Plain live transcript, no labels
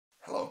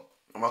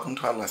and welcome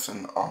to our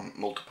lesson on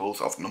multiples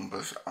of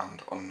numbers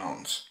and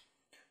unknowns.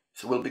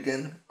 So we'll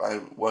begin by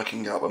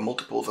working out the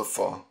multiples of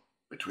 4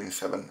 between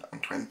 7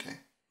 and 20.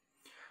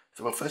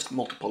 So the first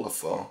multiple of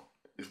 4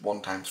 is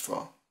 1 times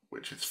 4,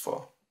 which is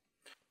 4.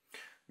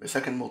 The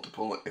second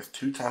multiple is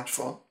 2 times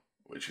 4,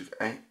 which is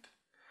 8,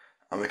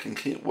 and we can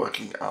keep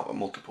working out the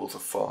multiples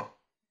of 4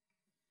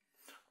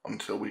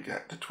 until we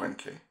get to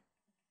 20.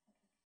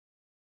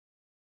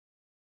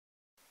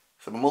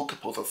 So the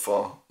multiples of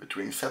 4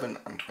 between 7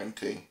 and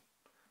 20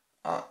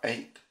 are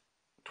 8,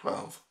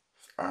 12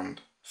 and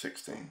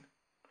 16.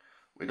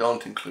 We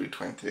don't include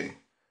 20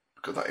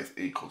 because that is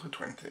equal to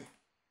 20.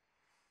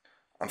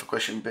 And for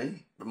question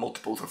B, the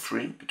multiples of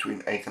 3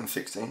 between 8 and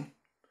 16.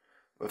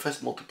 The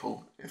first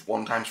multiple is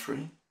 1 times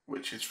 3,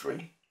 which is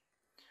 3,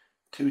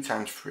 2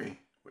 times 3,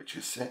 which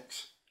is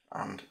 6,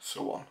 and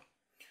so on.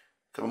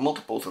 So the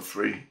multiples of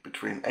 3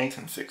 between 8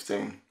 and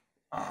 16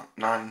 are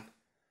 9,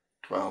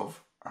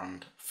 12,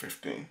 and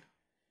 15.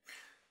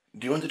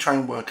 Do you want to try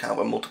and work out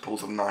the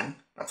multiples of 9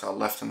 that are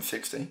less than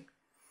 60?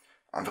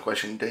 And for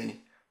question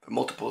D, the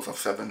multiples of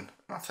 7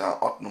 that are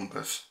odd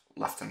numbers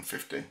less than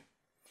 50.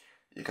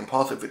 You can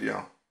pause the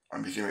video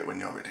and resume it when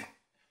you're ready.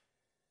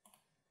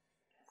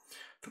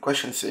 For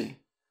question C,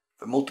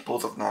 the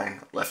multiples of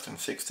 9 less than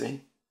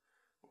 60.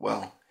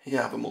 Well,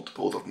 here are the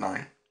multiples of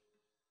 9.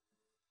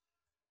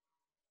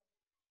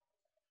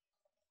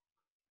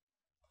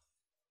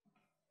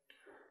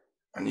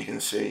 And you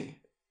can see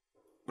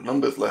the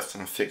numbers less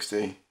than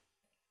 60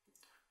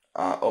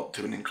 are up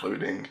to and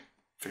including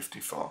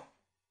 54.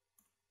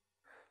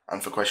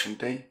 And for question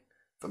D,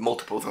 the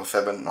multiples of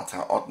 7 that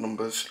are odd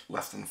numbers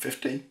less than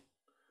 50.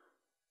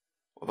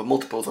 Well, the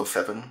multiples of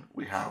 7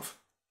 we have,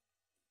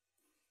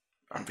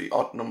 and the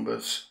odd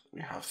numbers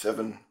we have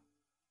 7,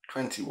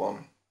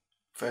 21,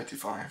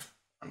 35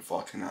 and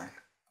 49.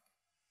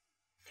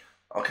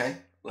 Okay,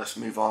 let's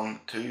move on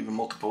to the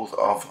multiples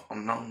of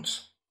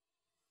unknowns.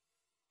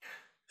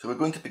 So we're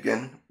going to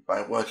begin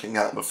by working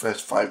out the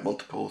first 5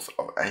 multiples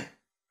of A.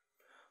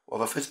 Well,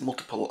 the first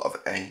multiple of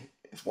A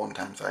is 1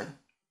 times A,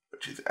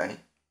 which is A.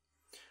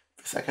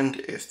 The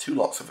second is 2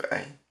 lots of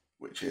A,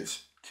 which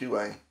is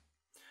 2A.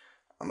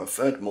 And the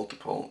third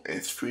multiple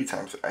is 3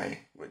 times A,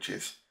 which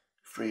is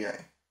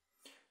 3A.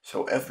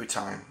 So every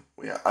time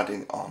we are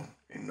adding on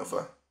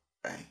another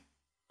A.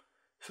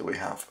 So we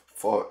have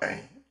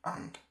 4A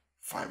and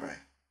 5A.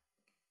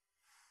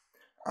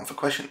 And for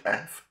question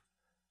F,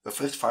 the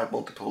first 5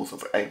 multiples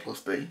of A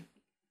plus B,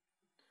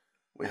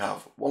 we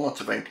have 1 lot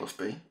of A plus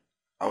B.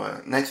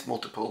 Our next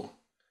multiple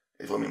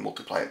is when we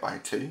multiply it by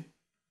 2.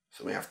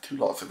 So we have 2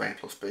 lots of A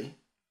plus B.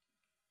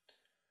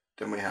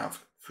 Then we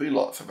have 3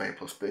 lots of A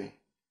plus B,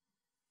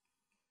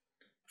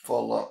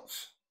 4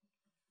 lots,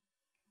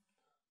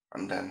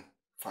 and then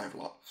 5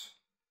 lots.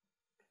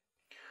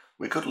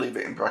 We could leave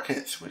it in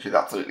brackets, which is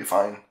absolutely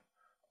fine.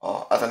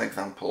 Or as an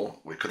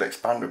example, we could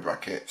expand the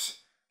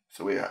brackets.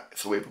 So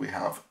if we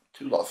have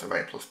 2 lots of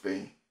A plus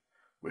B,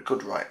 we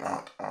could write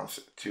that as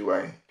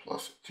 2A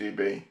plus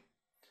 2B,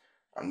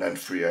 and then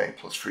 3A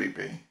plus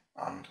 3B,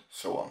 and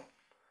so on.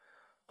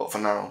 But for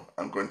now,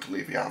 I'm going to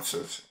leave the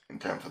answers in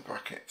terms of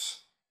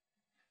brackets.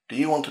 Do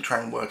you want to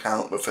try and work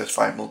out the first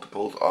 5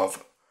 multiples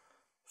of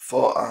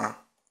 4R,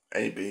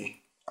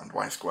 AB, and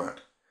Y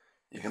squared?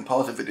 You can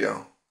pause the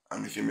video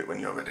and resume it when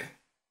you're ready.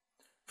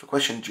 For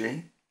question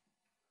G,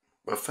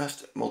 the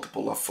first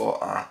multiple of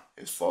 4R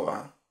is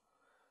 4R,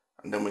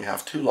 and then we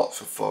have 2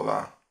 lots of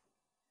 4R,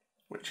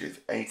 which is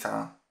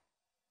 8R,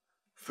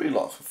 3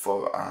 lots of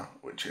 4R,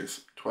 which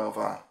is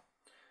 12R.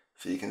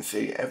 So you can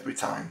see every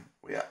time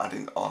we are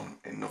adding on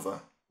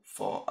another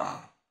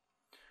 4R.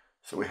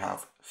 So we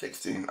have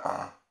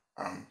 16R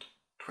and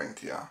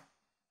 20R.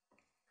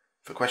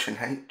 For question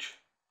H,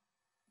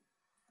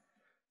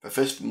 the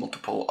first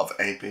multiple of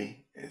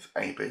AB is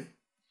AB.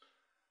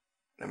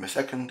 Then the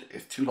second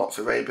is 2 lots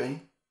of AB,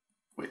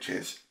 which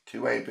is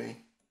 2AB.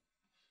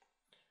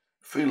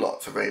 3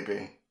 lots of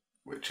AB,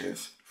 which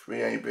is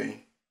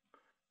 3AB.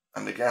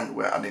 And again,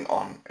 we're adding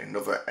on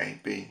another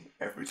AB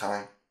every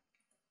time.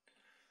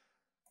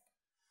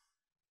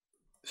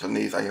 So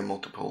these are your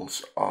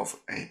multiples of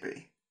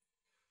AB.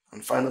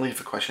 And finally,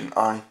 for question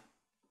I,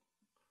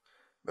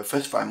 the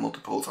first 5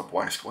 multiples of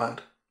Y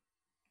squared.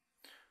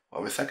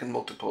 Well, the second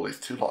multiple is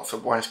 2 lots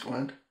of Y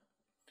squared,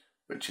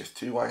 which is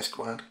 2Y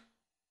squared.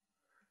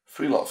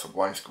 3 lots of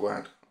Y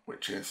squared,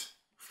 which is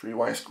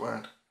 3Y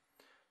squared.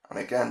 And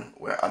again,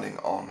 we're adding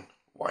on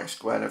Y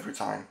squared every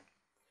time.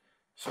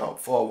 So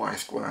 4Y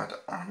squared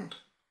and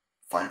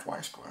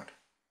 5Y squared.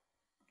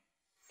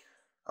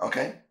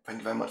 Okay, thank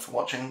you very much for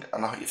watching,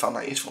 and I hope you found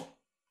that useful.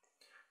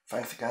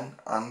 Thanks again,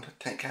 and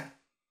take care.